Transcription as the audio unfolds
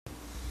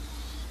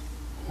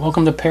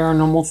Welcome to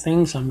Paranormal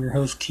Things. I'm your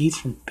host Keith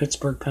from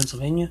Pittsburgh,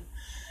 Pennsylvania,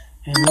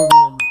 and we're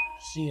going to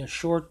see a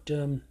short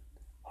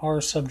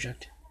horror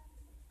subject.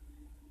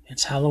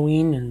 It's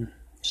Halloween and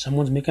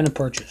someone's making a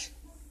purchase.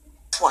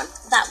 One.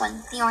 That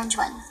one, the orange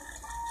one.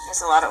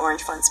 There's a lot of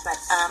orange ones, but,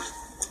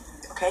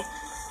 okay.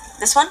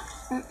 This one?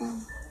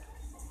 Mm-mm.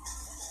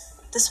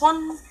 This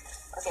one?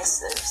 Okay,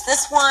 so there's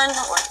this one, or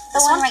The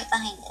this one one? right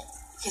behind it.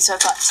 Okay, so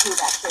I've got two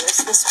back here. There's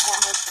this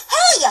one.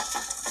 Hey!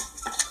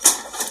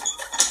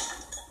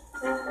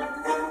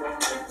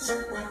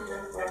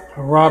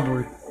 A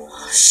robbery.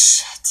 Oh,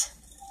 shit.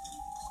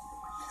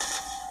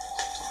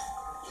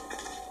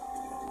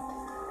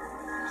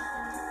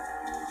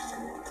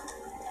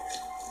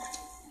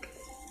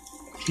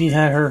 She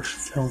had her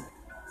filled.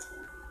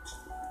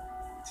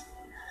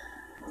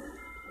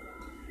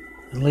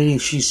 The lady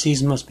she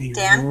sees must be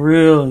Dan?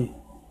 really...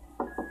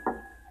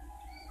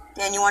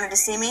 Dan, you wanted to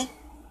see me?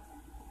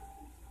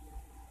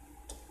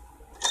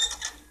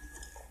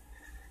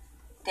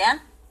 Dan?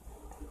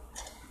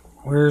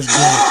 Where's Dan?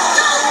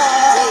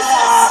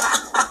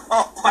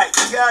 Oh my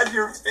God,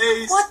 your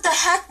face. What the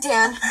heck,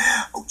 Dan?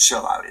 Oh,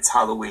 chill out. It's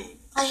Halloween.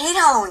 I hate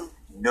Halloween.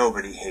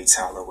 Nobody hates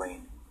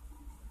Halloween.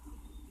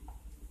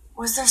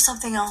 Was there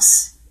something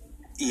else?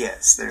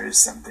 Yes, there is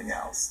something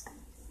else.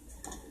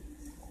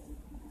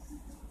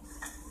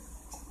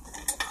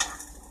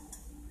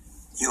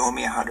 You owe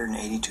me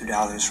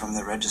 $182 from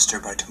the register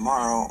by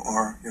tomorrow,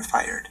 or you're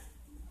fired.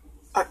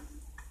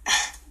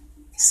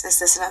 Is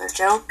this another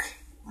joke?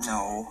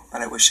 No,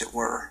 but I wish it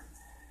were.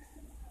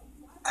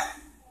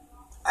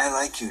 I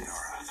like you,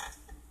 Nora.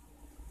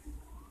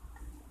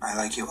 I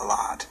like you a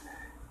lot.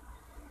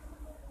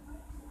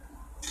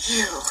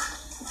 You.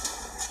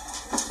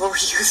 What were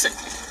you thinking?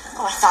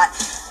 Oh, I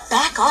thought,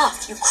 back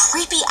off, you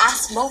creepy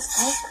ass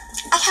mofo.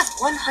 I have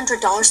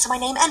 $100 to my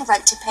name and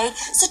rent to pay,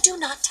 so do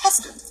not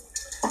test me.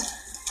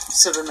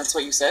 So then that's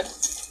what you said?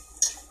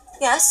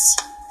 Yes,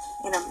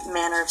 in a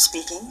manner of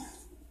speaking.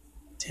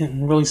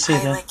 Didn't really say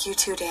I that. like you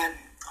too, Dan.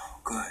 Oh,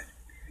 good.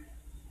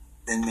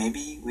 Then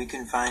maybe we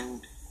can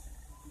find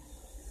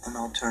an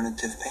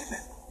alternative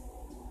payment.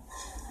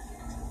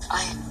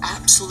 I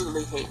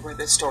absolutely hate where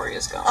this story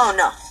is going. Oh,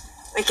 no.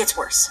 It gets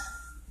worse.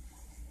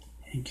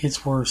 It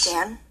gets worse.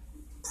 Dan,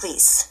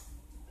 please.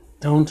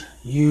 Don't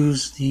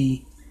use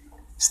the...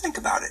 Just think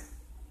about it.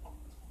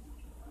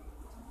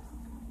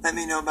 Let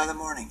me know by the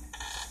morning.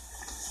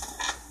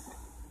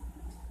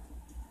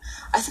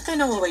 I think I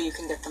know a way you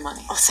can get the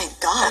money. Oh, thank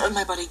God.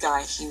 My buddy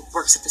Guy, he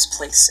works at this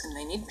place, and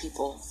they need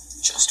people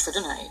just for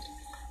tonight.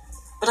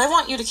 But I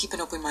want you to keep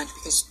an open mind,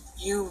 because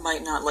you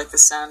might not like the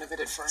sound of it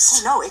at Oh,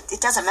 first. no, it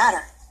doesn't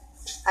matter.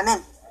 I'm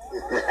in.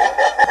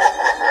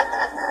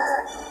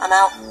 I'm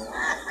out.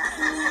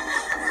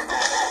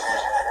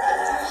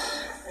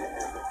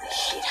 I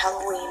hate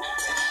Halloween. I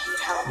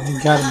hate Halloween. You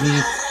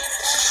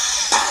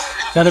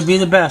gotta be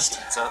the best.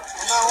 What's up?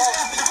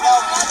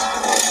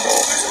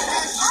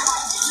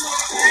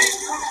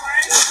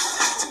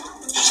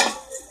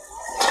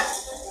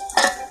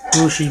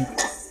 Who is she?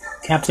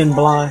 Captain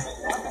Bligh?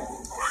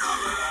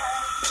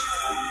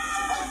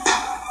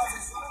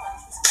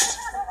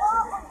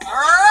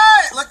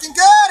 Alright, looking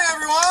good,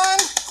 everyone.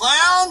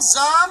 Clowns,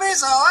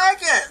 zombies, I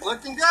like it.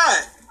 Looking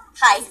good.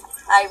 Hi,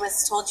 I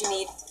was told you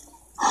need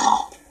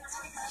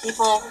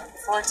people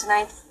for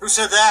tonight. Who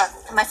said that?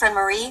 My friend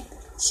Marie,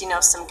 she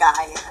knows some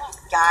guy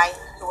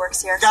who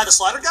works here. Guy the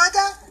slider guy?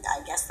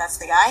 I guess that's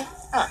the guy.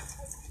 Huh.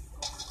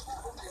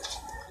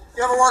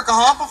 You ever work a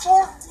haunt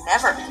before?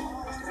 Never.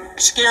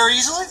 Scare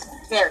easily?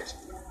 Very.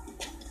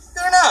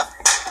 Good enough.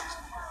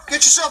 Get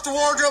yourself the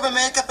wardrobe and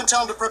makeup and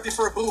tell them to prep you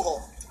for a boo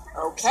hole.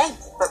 Okay,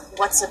 but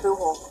what's a boo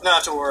hole?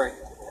 Not to worry.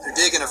 They're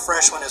digging a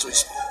fresh one as we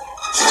speak.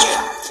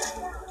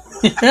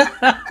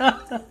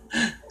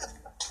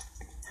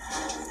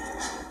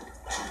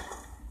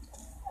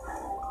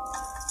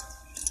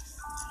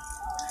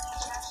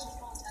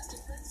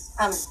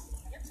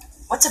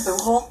 What's a boo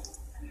hole?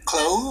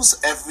 Close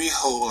every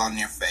hole on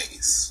your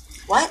face.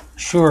 What?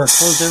 Sure,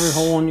 close every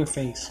hole on your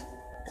face.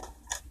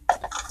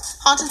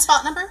 Haunted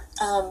spot number?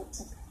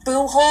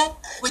 Boo hole?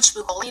 Which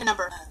boo hole?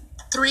 Number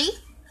 3?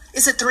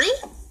 Is it 3?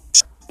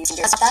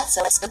 Yes, that,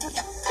 so let's go through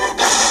them.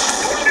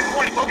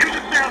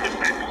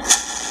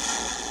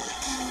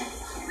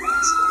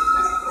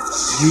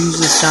 Use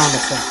the sound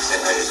effects.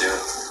 How you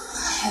doing?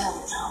 Hell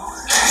no.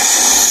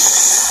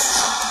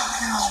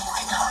 Oh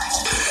my God.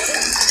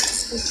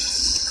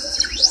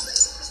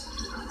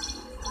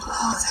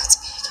 Oh, that's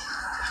big.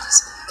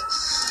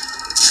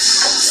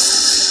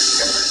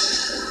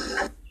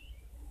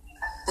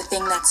 The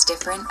thing that's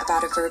different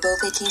about a Verbo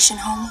vacation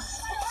home,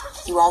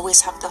 you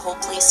always have the whole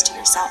place to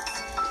yourself.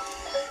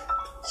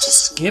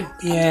 Just Skip,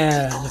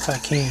 yeah, if I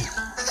can.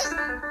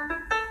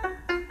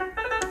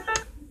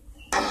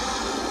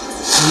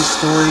 These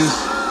stories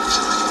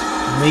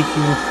make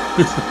you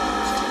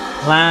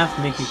laugh,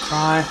 make you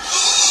cry,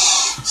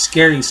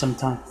 scare you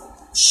sometimes.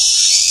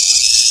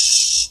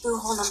 Boo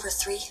hole number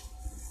 3.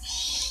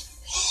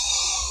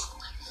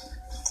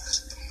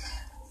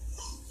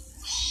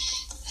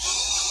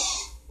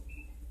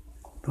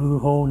 Boo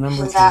hole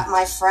number 3. That,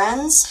 my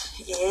friends,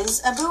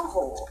 is a boo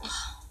hole.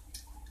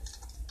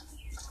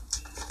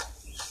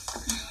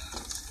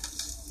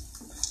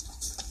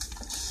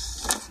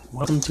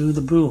 Welcome to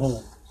the boo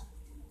hole.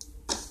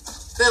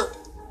 Boo.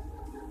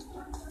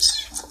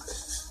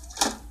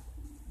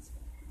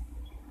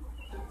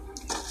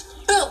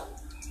 Boo.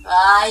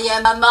 I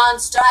am a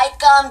monster. I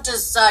come to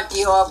suck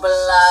your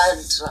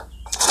blood.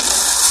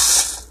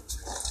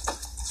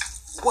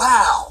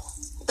 Wow,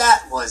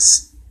 that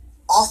was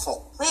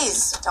awful.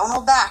 Please, don't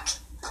hold back.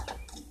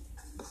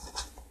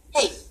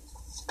 Hey,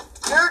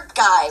 you're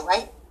Guy,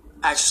 right?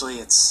 Actually,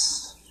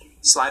 it's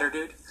Slider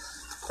Dude.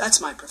 That's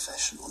my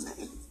professional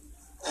name.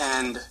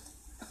 And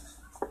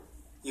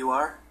you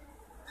are?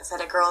 Is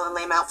that a girl in a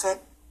lame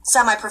outfit?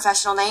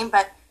 Semi-professional name,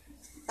 but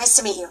nice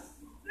to meet you.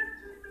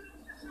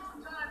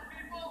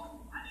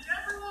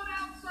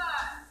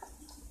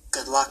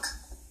 Good luck,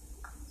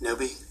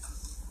 newbie.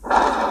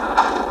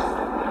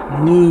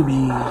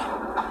 Newbie.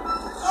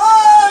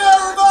 Alright,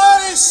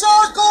 everybody,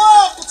 circle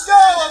up!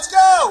 Let's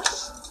go!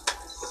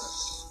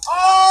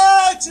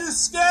 Alright, you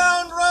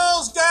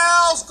scoundrels,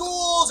 gals,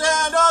 ghouls,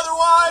 and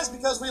otherwise,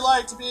 because we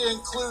like to be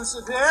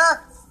inclusive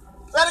here.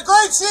 We've had a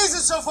great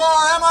season so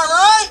far, am I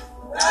right?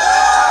 Yeah.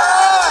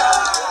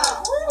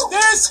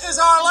 This is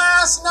our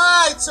last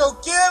night, so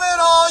give it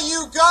all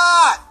you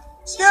got.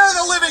 Scare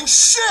the living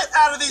shit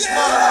out of these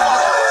motherfuckers.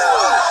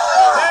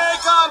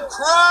 Make them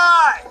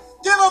cry.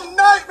 Give them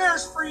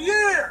nightmares for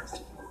years.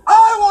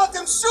 I want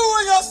them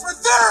suing us for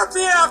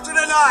therapy after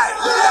tonight.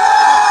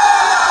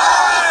 Alright,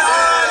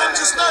 I'm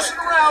just messing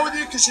around with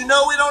you because you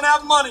know we don't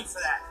have money for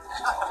that.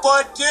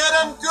 But get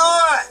them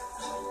good.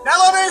 Now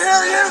let me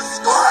hear you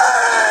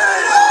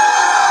scream!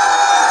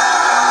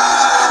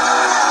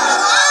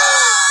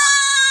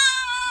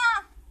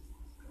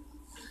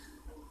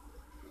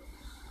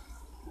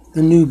 The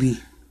newbie.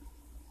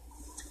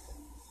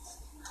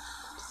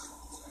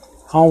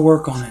 I'll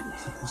work on it.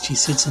 She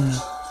sits in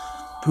the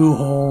boo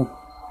hole.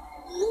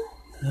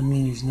 That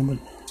means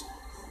nobody.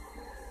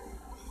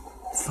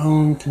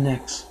 Phone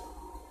connects.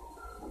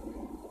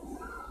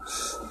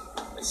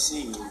 I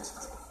see you.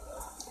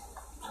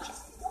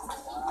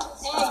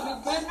 Hey, you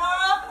good,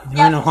 Nora?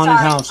 You're in a haunted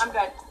house. I'm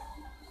good.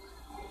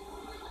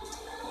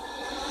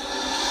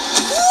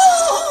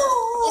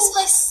 This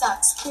place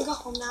sucks. Can we go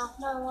home now?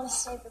 No, I want to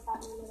stay for 5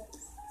 more minutes.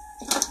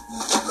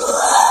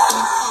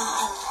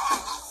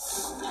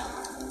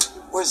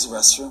 Where's the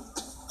restroom?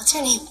 What's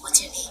your name?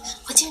 What's your name?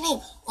 What's your name?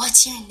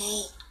 What's your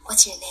name?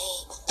 What's your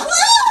name?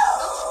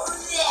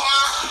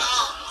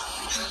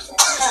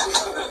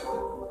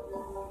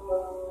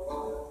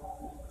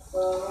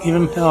 Give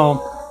him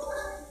hell.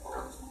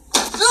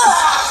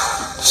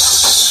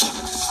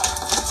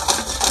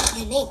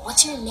 Your name?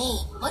 What's your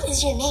name? What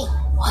is your name?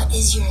 What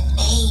is your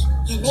name?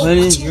 Your name? What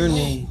What's is your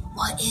name?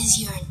 What is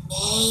your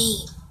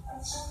name?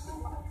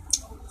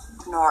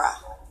 Nora.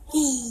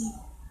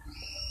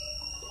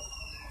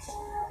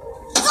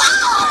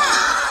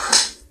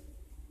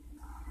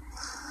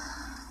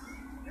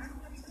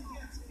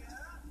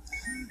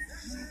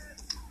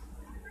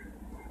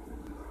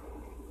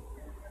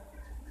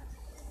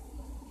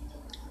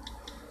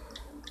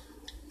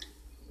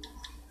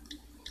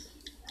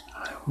 I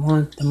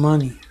want the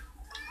money.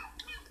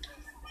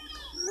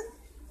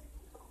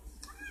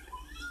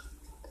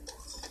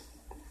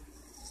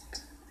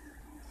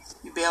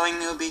 You bailing,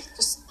 newbie?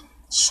 Just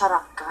shut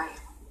up, Guy.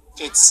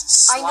 It's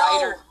Slider.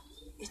 I know.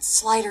 It's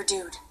Slider,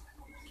 dude.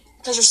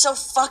 Because you're so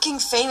fucking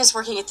famous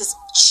working at this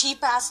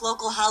cheap-ass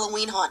local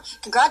Halloween haunt.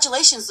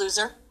 Congratulations,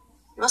 loser.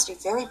 You must be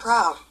very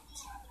proud.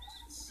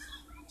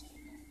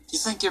 You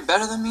think you're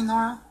better than me,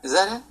 Nora? Is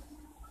that it?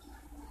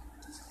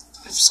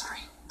 I'm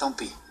sorry. Don't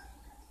be.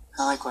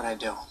 I like what I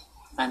do.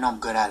 I know I'm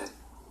good at it.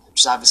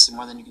 Which is obviously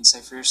more than you can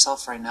say for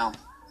yourself right now.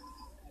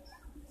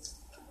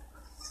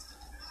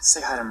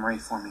 Say hi to Marie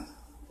for me.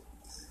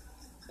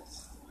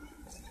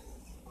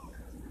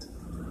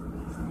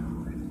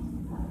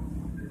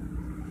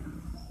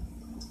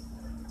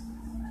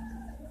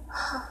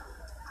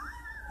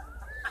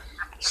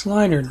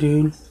 Slider,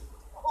 dude.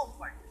 Oh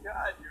my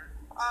god, you're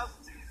in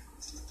costume.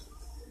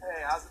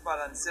 Hey, how's about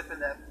unzipping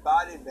that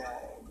body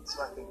bag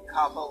so I can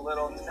cop a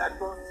little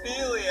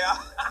necrophilia?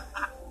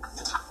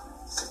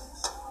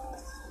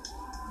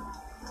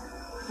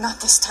 Not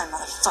this time,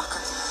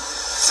 motherfucker.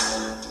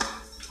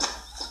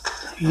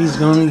 He's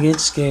gonna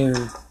get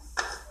scared.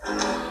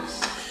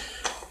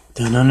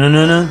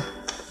 Dun-dun-dun-dun-dun.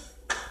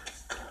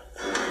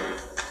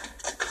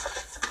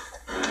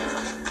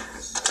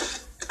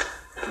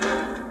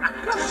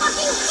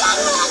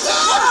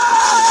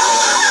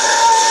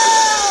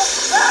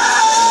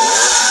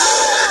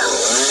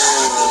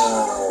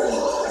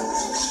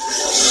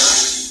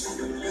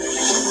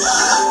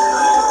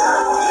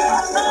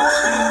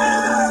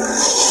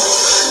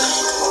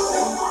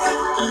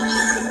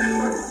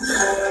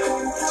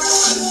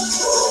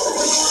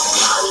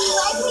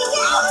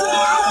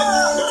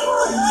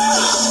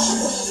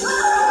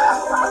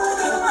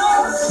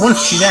 What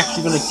if she's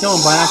actually gonna kill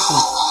him by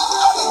accident?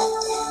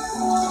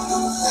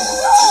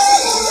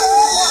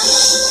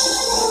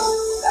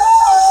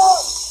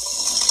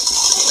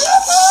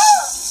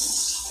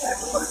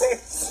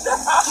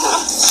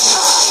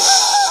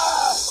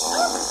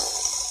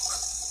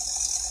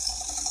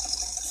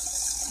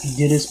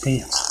 did his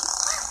pants.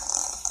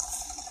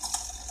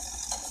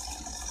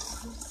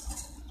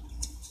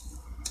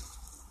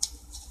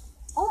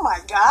 Oh my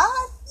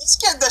God! You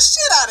scared the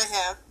shit out of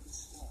him.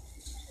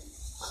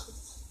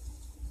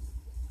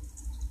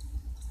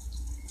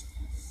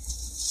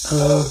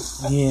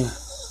 Yeah.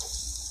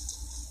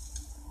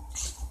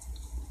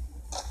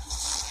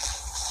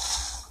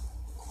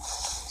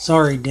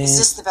 Sorry, Dan. Is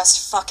this the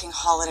best fucking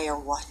holiday or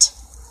what?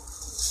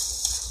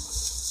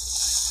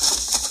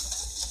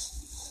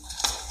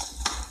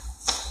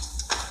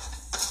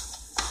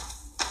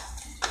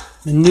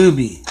 The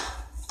newbie.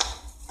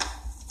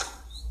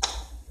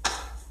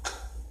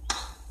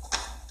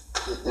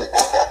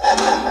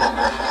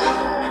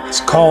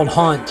 It's called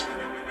Hunt.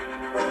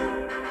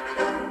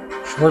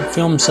 Short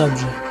film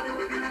subject.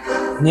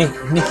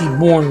 Nicky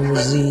Bourne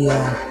was the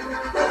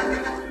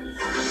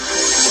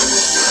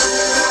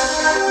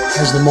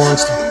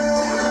monster.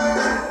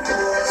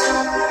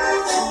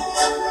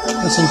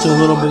 Listen to a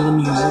little bit of the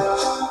music.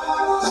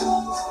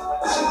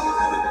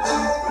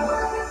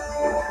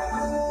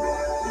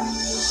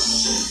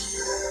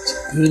 It's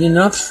good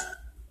enough.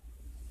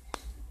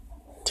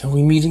 Till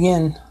we meet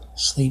again.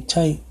 Sleep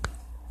tight.